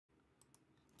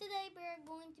today we're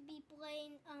going to be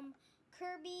playing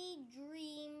Kirby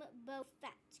Dream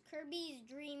Buffet. Kirby's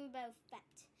Dream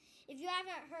Buffet. If you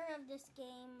haven't heard of this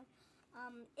game,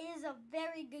 it is a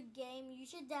very good game. You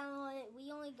should download it.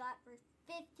 We only got for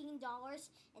 $15,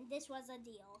 and this was a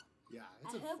deal. Yeah,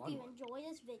 it's I a fun hope you one. enjoy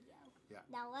this video. Yeah.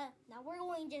 Now we're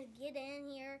going to get in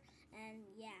here, and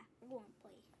yeah, we're going to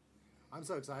play. I'm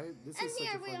so excited. This And is such a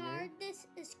here fun we are. game. This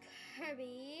is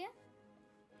Kirby.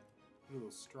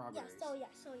 Little strawberries. So yes.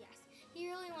 He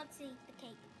really wants to eat the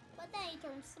cake. But then he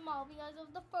turns small because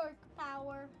of the fork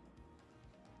power.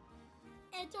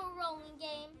 It's a rolling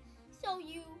game. So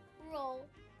you roll.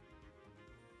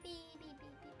 Beep, beep,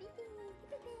 beep, beep, beep,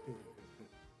 beep.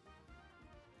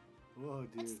 Whoa,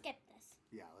 dude. Let's skip this.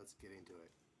 Yeah, let's get into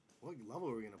it. What level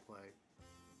are we going to play?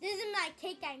 This is my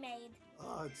cake I made.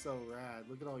 Oh, it's so rad.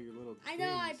 Look at all your little I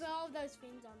know, I things. put all those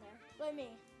things on there. Look at me.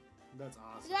 That's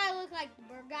awesome. Do I look like the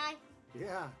bird guy?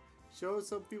 Yeah. Show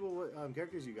some people what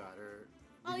characters you got. Or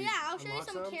Oh did yeah, I'll show you unlock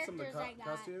some of characters the I got.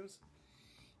 costumes?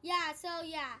 Yeah, so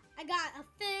yeah. I got a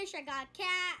fish, I got a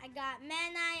cat, I got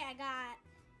Manite, I got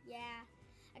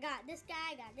this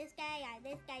guy, I got this guy, I got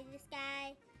this guy, this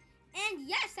guy. And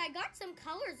yes, I got some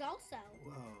colors also.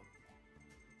 Whoa.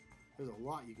 There's a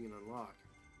lot you can unlock.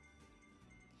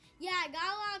 Yeah, I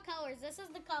got a lot of colors. This is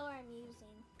the color I'm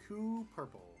using. Cool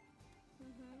purple.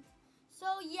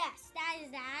 So yes, that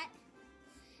is that.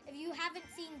 If you haven't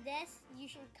seen this, you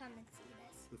should come and see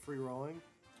this. The free rolling.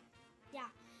 Yeah,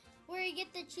 where you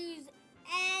get to choose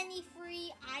any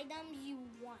free items you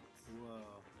want. Whoa.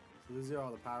 So these are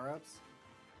all the power-ups?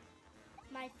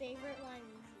 My favorite one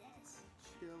is this.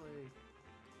 Chili.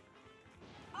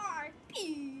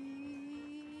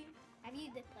 RP. Have you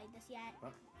played this yet?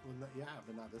 Well, yeah,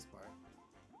 but not this part.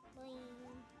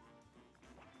 Bling.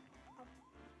 Oh,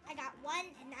 I got one,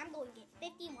 and I'm going to get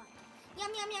 51. Yum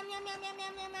yum yum yum yum yum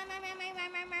yum yum yum yum yum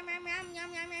yum yum yum yum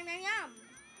yum yum yum yum.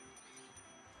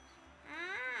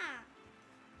 Ah.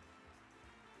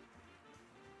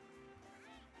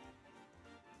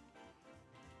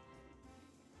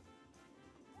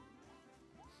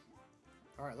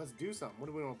 All right, let's do something. What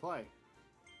do we want to play?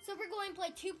 So we're going to play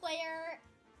 2-player.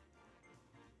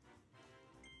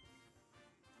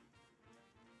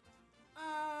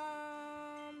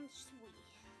 Sweet.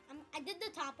 I did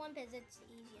the top one because it's the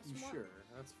easiest You one. sure?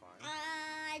 That's fine.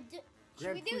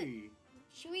 Should Prix.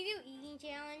 we do eating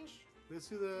challenge? Let's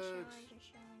do the... Challenge.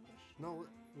 No,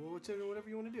 well, whatever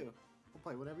you want to do. We'll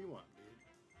play whatever you want, dude.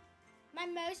 My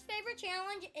most favorite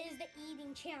challenge is the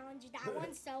eating challenge. That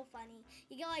one's so funny.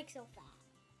 You get like so fat.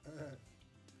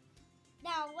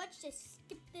 Now let's just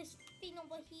skip this thing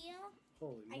over here.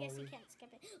 Holy moly. I guess we can't skip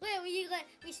it. Wait,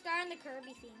 we start on the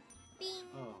Kirby theme. Bing.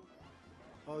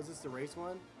 Oh, is this the race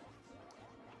one?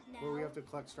 No. Where we have to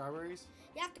collect strawberries?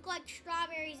 You have to collect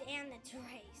strawberries and the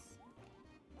race.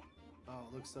 Oh,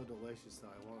 it looks so delicious though.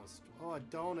 I want a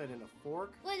donut and a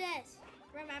fork. Look at this.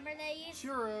 Remember these?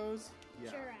 Churros.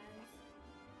 Yeah. Churros.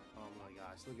 Oh my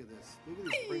gosh, look at this. Look at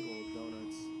these sprinkled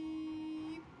donuts.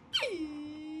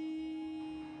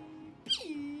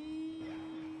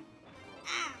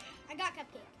 Ah, I got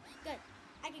cupcake. Good.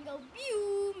 I can go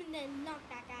boom and then knock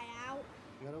that guy out.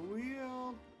 You got a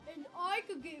wheel. And I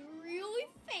could get really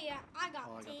fat. I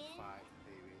got 10. I got 5,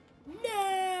 baby.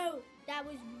 No! That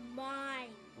was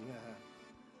mine. Yeah.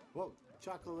 Whoa,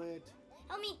 chocolate.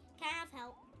 Help me. Can I have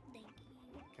help? Thank you.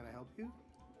 Can I help you?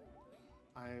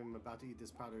 I'm about to eat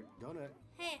this powdered donut.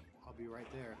 Hey, I'll be right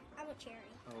there. I'm a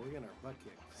cherry. Oh, we're getting our butt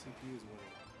kicked. CPU's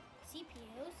winning.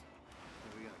 CPUs.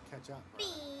 And we gotta catch up. Bing.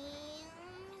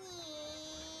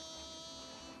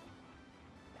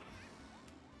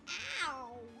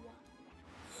 Ow.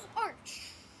 Arch.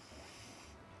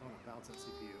 I wanna bounce that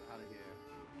CPU out of here.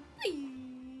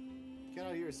 Bing. Get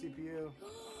out of here, CPU.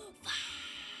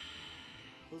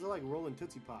 Those are like rolling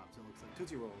Tootsie Pops. It looks like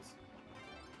Tootsie Rolls.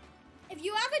 If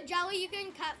you have a jelly, you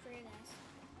can cut through this.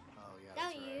 Oh yeah.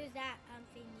 That's Don't right. use that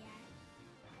thing yet.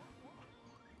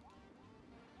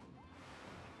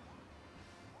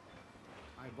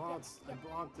 I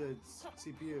bonked the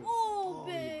CPU. Oh,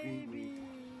 You baby. beat me.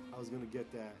 I was gonna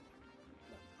get that.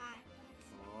 I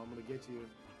Oh, I'm gonna get you.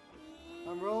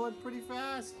 I'm rolling pretty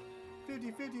fast.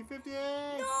 50, 50, 58.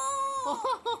 No!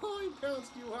 Oh, he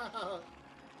bounced you out.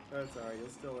 That's alright. You'll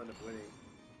still end up winning.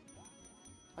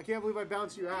 I can't believe I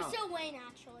bounced you You're out. still winning,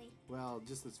 actually. Well,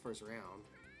 just this first round.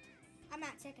 I'm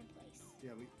at second place.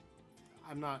 Yeah,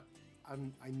 I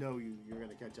know you're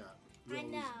gonna catch up. I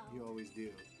know. You always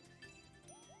do.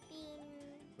 Bing.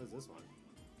 What's this one?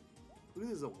 Ooh,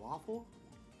 this is a waffle?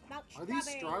 About Are these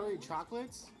strawberry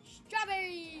chocolates?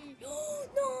 Strawberry! No! Oh,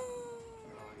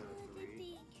 I got a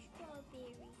 3. Strawberry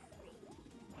free.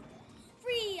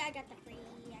 Free! I I got the free.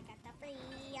 I got the free.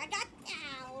 I got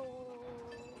ow.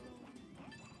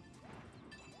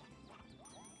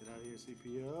 Get out of here,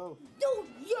 CPU. Dude,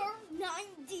 you're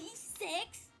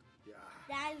 96? Yeah.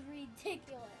 That is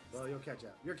ridiculous. Well, you'll catch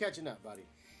up. You're catching up, buddy.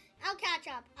 I'll catch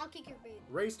up. I'll kick your boot.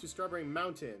 Race to Strawberry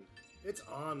Mountain. It's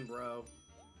on, bro.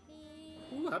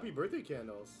 Ooh, happy birthday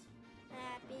candles.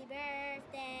 Happy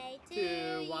birthday to Two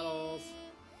you. Waddles.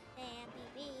 Happy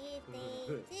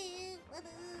birthday to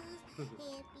Waddles. Happy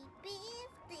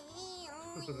birthday,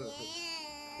 oh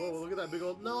yes. Whoa, look at that big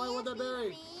old... No, I want that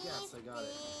berry. Yes, I got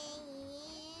it.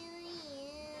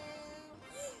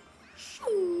 I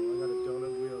got a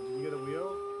donut wheel. Did you get a wheel?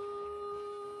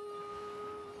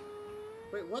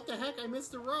 Wait, what the heck? I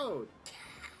missed the road.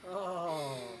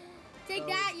 Oh. Take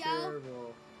that, yo.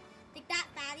 Terrible. Take that,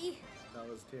 fatty. That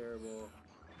was terrible.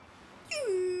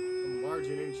 I'm large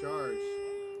and in charge.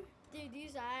 Dude,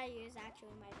 these I use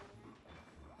actually my donut.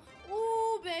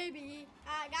 Ooh, baby.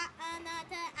 I got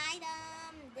another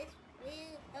item. This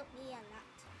will help me a lot.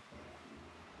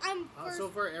 I'm first. So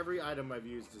far, every item I've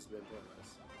used has been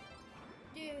pointless.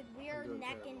 Dude, we are doing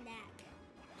neck terrible. and neck.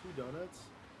 2 donuts?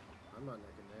 I'm not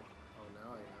neck and neck. Oh,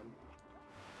 now I am.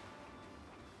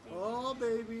 Oh,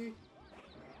 baby.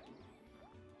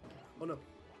 Oh, no.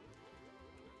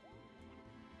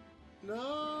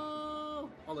 No!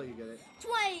 I'll let you get it.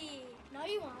 20! No,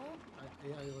 you won't.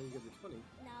 Yeah, I'll let you get the 20.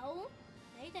 No.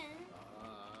 No, you didn't.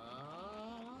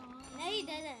 No, you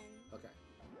didn't. Okay.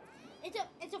 It's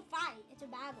a fight. It's a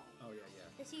battle. Oh, yeah, yeah.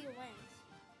 To see who wins.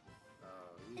 Oh,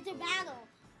 It's a battle.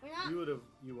 We're not.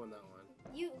 You won that one.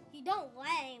 You don't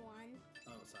let anyone.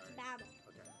 Oh, sorry. It's a battle.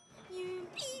 Okay. You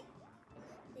beep.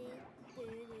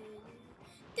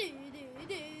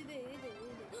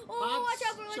 Oh, watch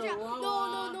out! Watch out!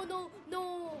 No!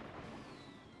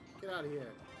 Get out of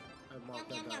here. I marked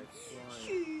that guy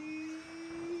flying.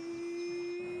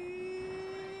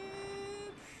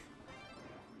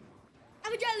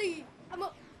 I'm a jelly. I'm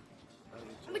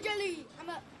a jelly.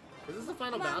 Is this the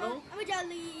final battle? I'm a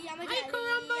jelly. I'm a Hi, jelly.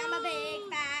 Caramba. I'm a big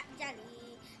fat jelly.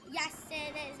 Yes,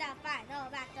 it is the final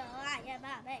battle. I am a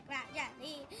big fat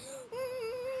jelly.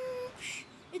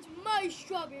 It's my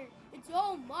strawberry. It's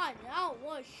all mine. I don't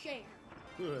want to share.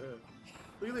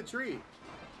 Look at the tree.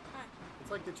 Huh.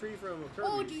 It's like the tree from Kirby.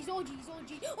 Oh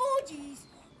jeez.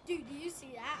 Dude, do you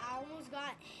see that? I almost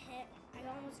got hit. I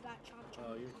almost got chomped.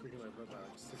 Oh, you're kicking my butt by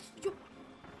like 60.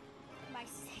 By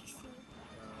 60.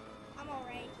 I'm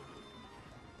alright.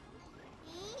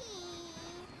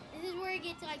 This is where it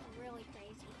gets like really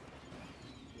crazy.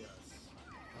 Yes.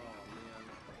 Oh, man.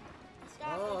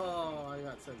 Stop. Oh, I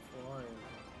got sent flying.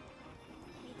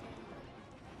 Me too.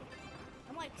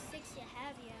 I'm like 60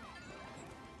 ahead of you.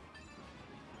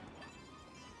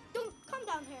 Don't come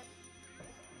down here.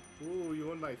 Ooh, you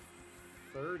won by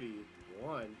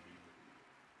 31.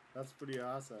 That's pretty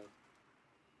awesome.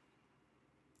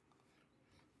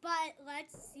 But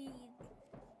let's see.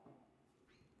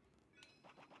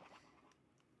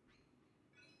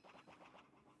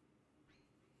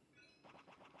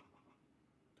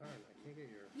 Darn, I can't get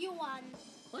your... You won.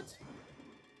 What?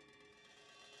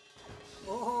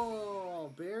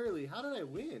 Oh, barely. How did I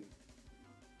win?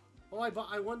 Oh,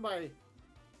 I won by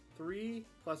 3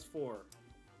 plus 4.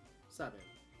 7.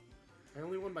 I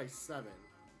only won by 7.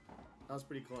 That was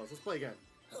pretty close. Let's play again.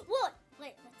 What?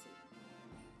 Wait, let's see.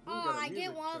 Ooh, Oh, got a I get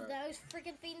music one track. of those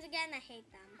freaking things again. I hate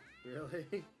them. Really?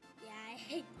 Yeah, I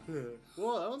hate them.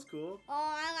 Whoa, that one's cool.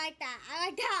 Oh, I like that. I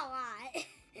like that a lot.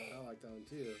 I like that one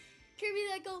too. Kirby,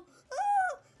 like, go,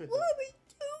 oh, what are we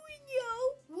doing,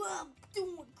 yo? Well, I'm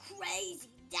doing crazy.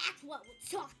 That's what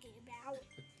we're talking about.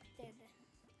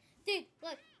 Dude,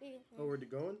 look. Oh, where'd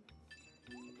it going?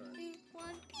 Okay.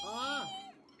 Ah!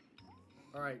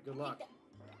 Alright, good luck.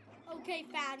 Okay,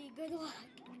 fatty, good luck.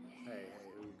 Hey,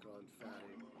 who you calling fatty?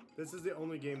 This is the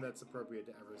only game that's appropriate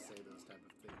to ever say those type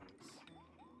of things.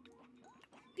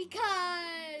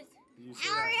 Because You I say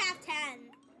already that- have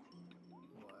 10.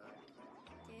 What?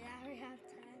 Dude, I already have 10.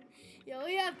 You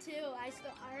only have 2. I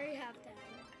already have 10.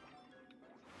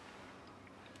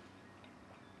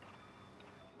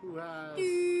 Who has...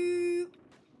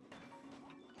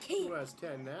 Who has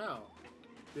 10 now?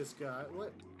 This guy.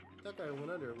 What? That guy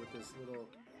went under with this little...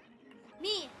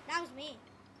 Me. That was me.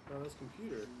 Oh, that's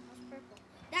computer. That was purple.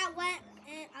 That went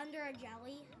under a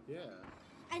jelly. Yeah.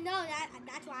 I know that.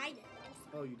 That's why I did.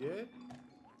 Oh, you did?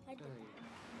 I did.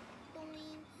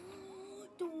 Dang.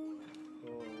 Doing.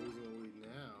 Oh, who's in the lead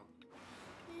now?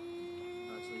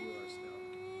 Actually, you are still.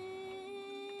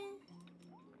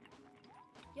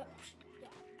 Yep.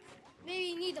 Maybe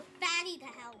you need a fatty to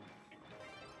help.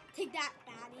 Take that,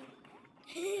 fatty.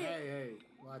 Hey,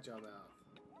 watch your mouth.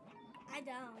 I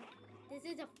don't. This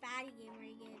is a fatty game where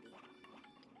you're gonna be fat.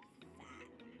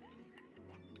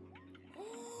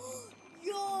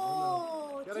 Yo!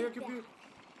 Oh, no. Get out of here, take that. computer.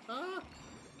 Ah!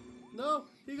 No!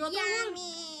 He got that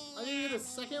one! I didn't get the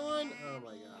second one? Oh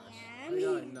my gosh. I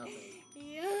got nothing.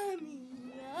 Yummy,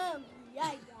 yummy. I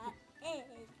got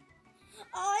egg.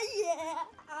 Oh yeah,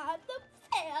 I'm the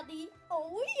fatty.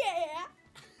 Oh yeah.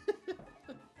 I'm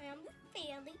the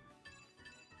fatty.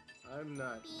 I'm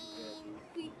not.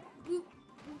 Bean, boop, boop,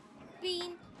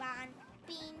 bean, bon,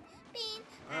 bean, bean.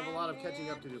 I have a lot of catching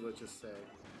up to do, let's just say.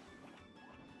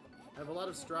 I have a lot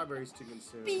of strawberries to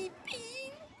consume. Bean,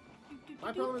 bean.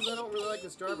 My problem is I don't really like the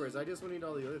strawberries. I just want to eat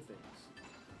all the other things.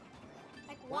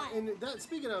 Like what? And that,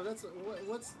 speaking of,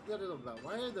 what's that about?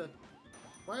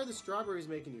 Why are the strawberries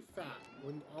making you fat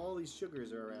when all these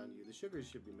sugars are around you? The sugars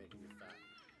should be making you fat.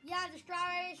 Yeah, the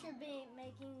strawberries should be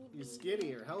making You're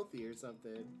skinny or healthy or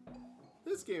something.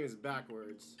 This game is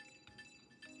backwards.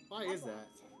 Why is that?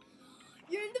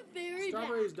 You're in the very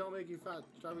Strawberries don't make you fat.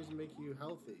 Strawberries make you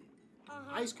healthy.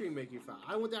 Ice cream make you fat.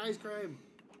 I want the ice cream.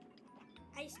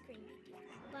 Ice cream make you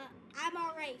fat, but I'm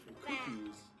already fat.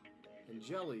 Cookies and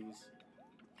jellies.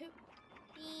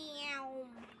 Meow.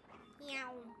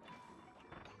 Meow.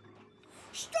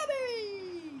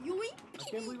 Strawberry! Yoink! I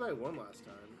can't believe I won last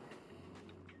time.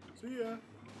 See ya.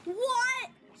 What?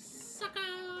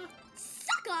 Sucker!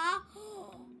 Sucker!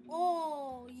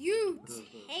 Oh, you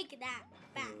take that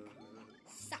back.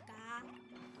 Sucker.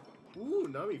 Ooh,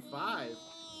 nummy 5. Meow.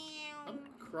 I'm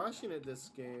crushing it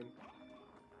this game.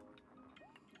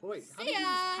 Oh wait, how See did you ya.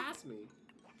 just pass me?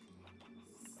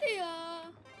 See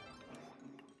ya.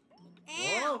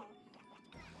 Whoa! Ow.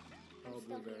 Oh,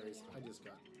 blueberries. I just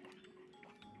got.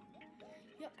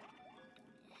 Yep.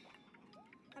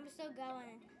 I'm still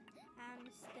going. I'm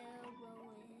still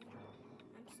rolling.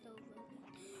 I'm still rolling.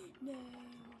 No.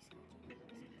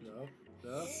 No?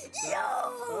 No? Yo!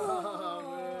 Oh,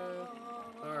 man.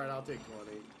 Alright, I'll take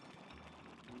 20.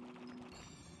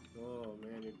 Oh,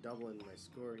 man, you're doubling my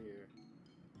score here.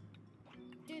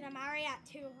 Dude, I'm already at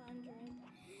 200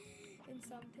 and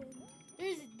something.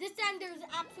 This time there's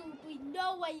absolutely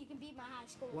no way you can beat my high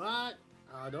score. What?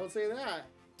 Don't say that.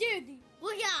 Dude,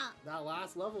 look out. That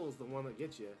last level is the one that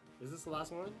gets you. Is this the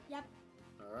last one? Yep.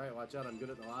 Alright, watch out. I'm good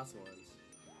at the last ones.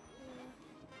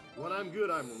 When I'm good,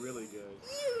 I'm really good.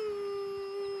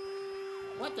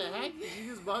 What the heck? Did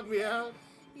you just bug me out?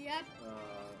 Yep.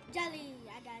 Jelly,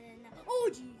 I got it now. Oh,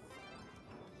 jeez.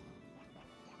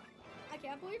 I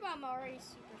can't believe I'm already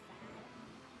super fat.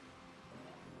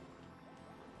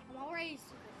 I'm already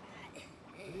super fat.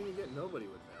 I didn't even get nobody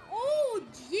with that. Oh,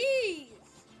 jeez.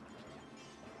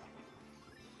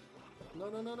 No,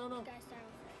 no, no, no, no. Gotta start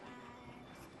with a 5.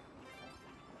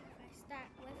 I start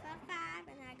with a 5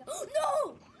 and I go. Oh,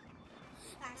 no!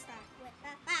 I start with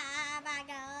a 5. I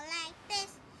go like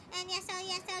this. And yes, oh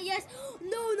yes, oh yes.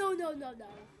 No, no, no, no, no.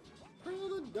 Where's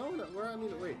the donut? Where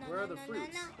where are the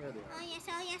fruits? No. There they are. Oh yes,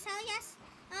 oh yes, oh yes.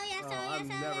 Oh yes, Oh, oh yes,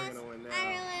 I'm oh never yes. gonna win now. I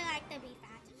really like to be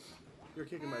fat. You're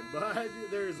kicking my butt.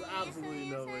 There's absolutely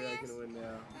no way I yes. can win now.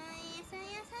 Oh yes, oh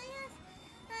yes, oh yes.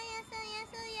 Oh yes, oh yes,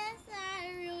 oh yes.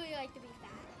 I really like to be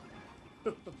fat.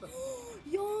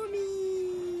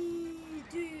 Yummy!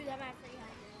 Dude, I'm at 300.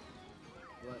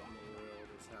 What in the world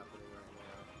is happening right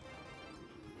now?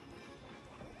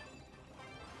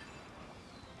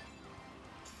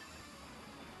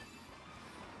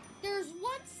 There was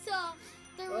once a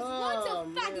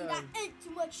fatty that ate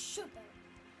too much sugar.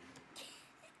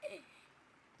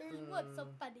 There's once a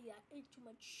fatty that ate too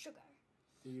much sugar.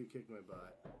 You kicked my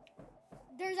butt.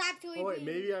 There's actually. Oh wait,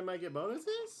 maybe I might get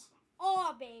bonuses?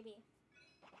 Oh baby.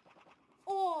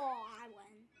 Oh, I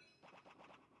won.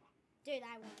 Dude,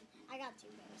 I won. I got 2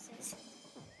 bonuses.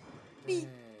 Dang.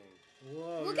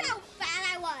 Whoa. Look how fat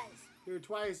I was. You're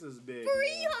twice as big.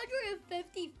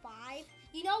 355.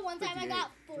 You know, one time I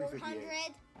got 400.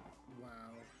 358. Wow.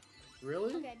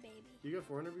 Really? Okay, baby. You got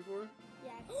 400 before?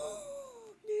 Yeah.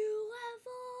 New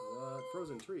level.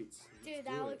 Frozen treats. Dude,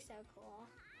 that looks so cool.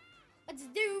 Let's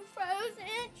do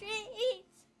frozen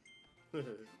treats.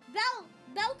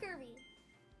 Bell Kirby.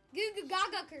 Goo Goo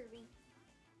Gaga Kirby.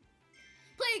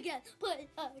 Play again. Play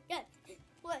again.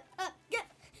 Play again.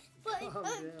 Play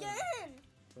again.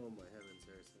 Oh my heavens,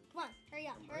 Harrison. Come on, hurry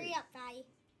up. Hurry up, fatty.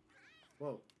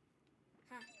 Whoa.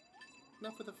 Huh.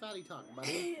 Enough with the fatty talk,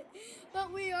 buddy.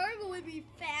 But we are going to be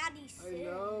fatty soon. I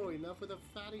know. Enough with the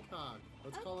fatty talk.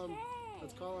 Let's call him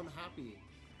happy.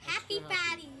 Happy Extra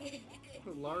fatty.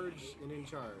 Large and in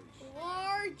charge.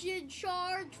 Large in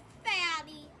charge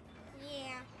fatty.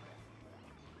 Yeah.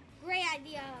 Great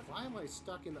idea. Why am I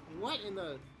stuck in the... What in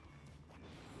the...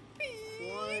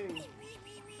 Flying...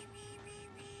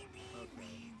 Okay.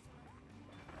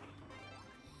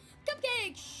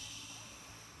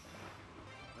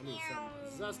 I need some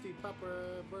zesty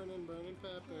pepper, burning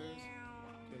peppers.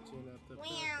 Catching up the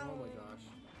pepper. Oh my gosh.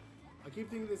 I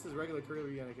keep thinking this is regular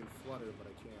Kirby and I can flutter, but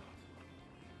I can't.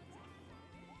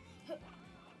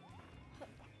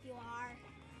 You are.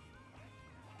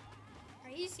 Are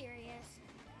you serious?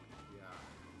 Yeah.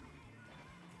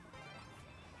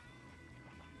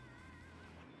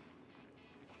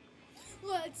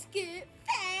 Let's get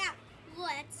fat.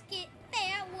 Let's get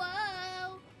fat.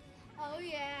 Whoa. Oh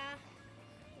yeah.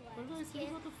 What did I say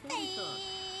about the fairy talk?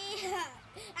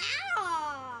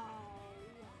 Ow!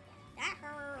 That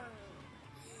hurt.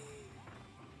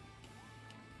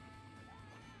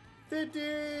 50! No! Oh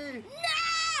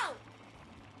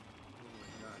my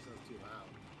gosh, that was too loud.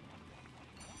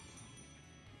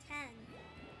 10.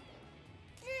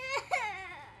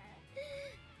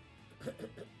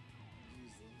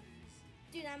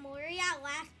 Dude, I'm already at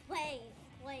last place.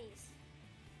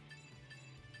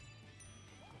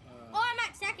 Oh, I'm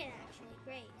at second actually.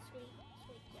 Great, sweet.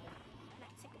 I'm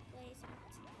at second place.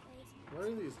 What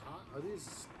are these hot? Are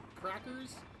these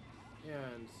crackers?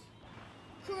 And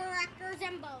Crackers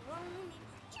and bologna.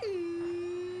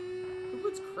 who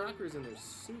puts crackers in their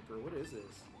soup, or what is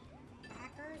this?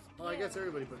 Crackers? Oh, I guess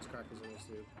everybody puts crackers in their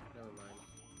soup. Never mind.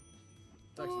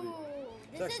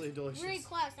 It's actually delicious. Really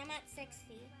close. I'm at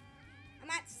 60.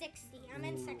 I'm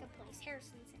in second place.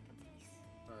 Harrison, second place.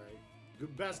 All right.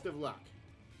 Good. Best of luck.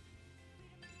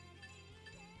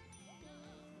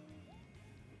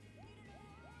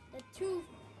 The two.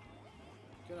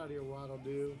 Get out of here, Waddle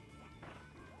Doo.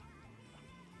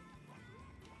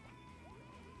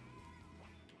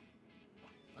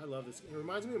 I love this. It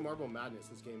reminds me of Marble Madness,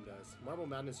 this game does. Marble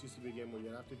Madness used to be a game where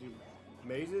you'd have to do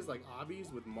mazes, like obbies,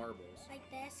 with marbles. Like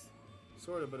this?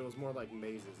 Sort of, but it was more like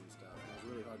mazes and stuff. It was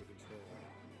really hard to control.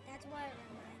 That's what it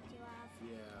reminds you of.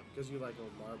 Yeah, because you like a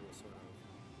marble, sort of.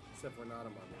 Except we're not a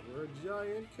marble. We're a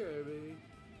giant Kirby.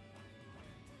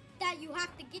 That you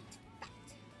have to get fat.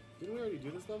 Didn't we already do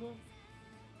this level?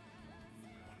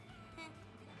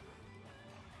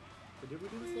 Or did we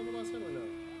do this level last time or no?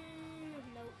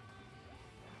 Nope.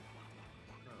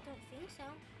 Oh. Don't think so.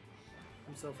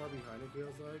 I'm so far behind, it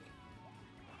feels like.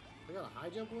 I got a high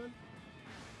jump one?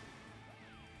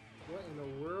 What in the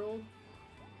world?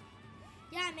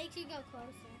 Yeah, it makes you go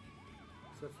closer.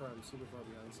 Except for I'm super far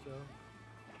behind still.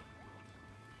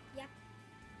 Yeah.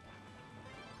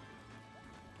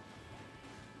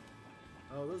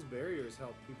 Oh, those barriers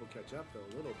help people catch up though,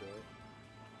 a little bit.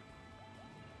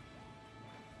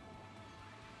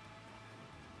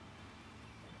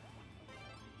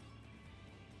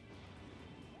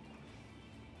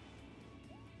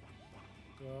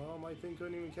 Oh, my thing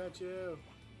couldn't even catch you.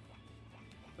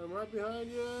 I'm right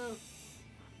behind you.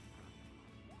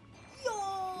 Yo!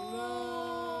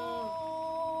 No!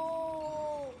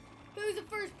 Who's in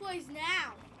first place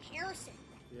now? Harrison.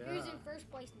 Yeah. Who's in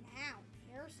first place now?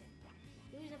 Harrison.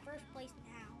 Who's in first place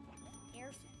now?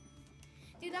 Harrison.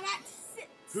 Dude, I'm at 6.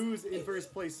 Who's in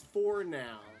first place for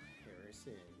now?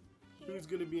 Harrison. Who's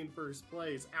gonna be in first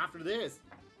place after this?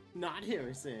 Not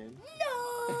Harrison.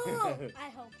 No! I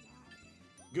hope not.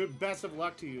 Good, best of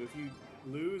luck to you. If you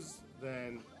lose,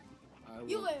 then I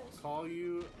will call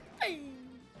you my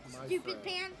Stupid friend.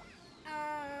 pants.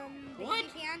 What? Baby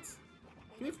pants.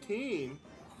 15?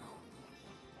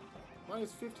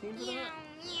 Minus 15 for Meow, that?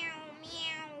 meow,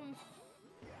 meow.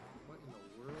 What in the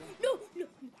world? No.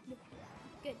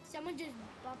 Good. Someone just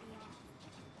bumped me off.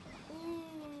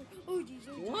 Oh, jeez.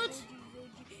 What? Oh,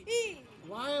 geez.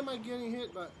 Why am I getting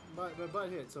hit by my butt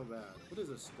hit so bad? What is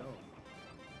a stone?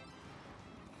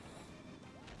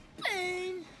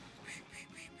 Bang.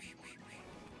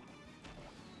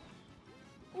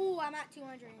 Ooh, I'm at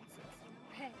 260.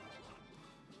 Okay.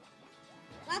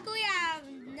 Luckily, I have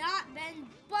not been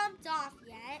bumped off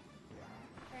yet.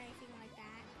 Or anything like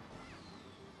that.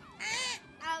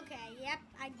 Okay, yep.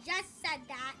 I just said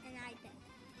that, and I did.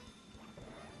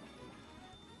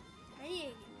 I need to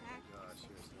get back. Gosh,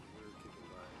 seriously, we're kicking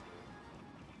by.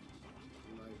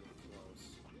 I'm not even close.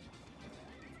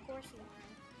 Of course you are.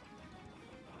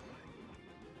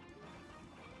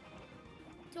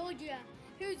 Told ya.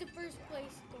 Who's the first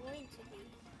place going to be?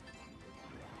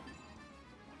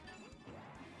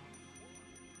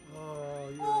 Oh,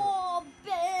 you're... Oh,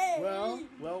 babe!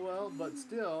 Well, but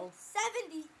still.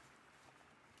 70.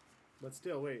 But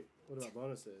still, wait. What about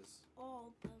bonuses?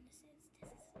 Oh, bonuses.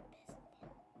 This is the best part.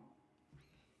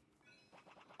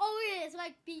 Oh, it is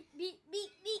like beat.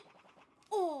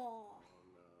 Oh.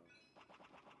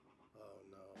 Oh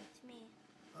no. It's me.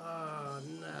 Oh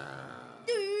no.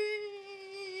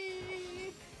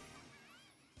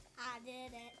 I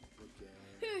did it. Okay.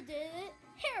 Who did it?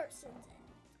 Harrison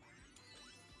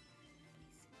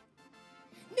did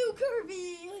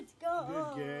Kirby. Let's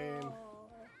go. Good game.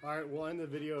 All right, we'll end the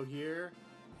video here.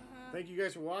 Thank you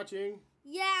guys for watching.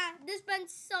 Yeah, this has been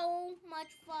so much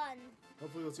fun.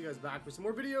 Hopefully we'll see you guys back for some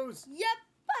more videos. Yep.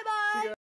 Bye-bye. See ya.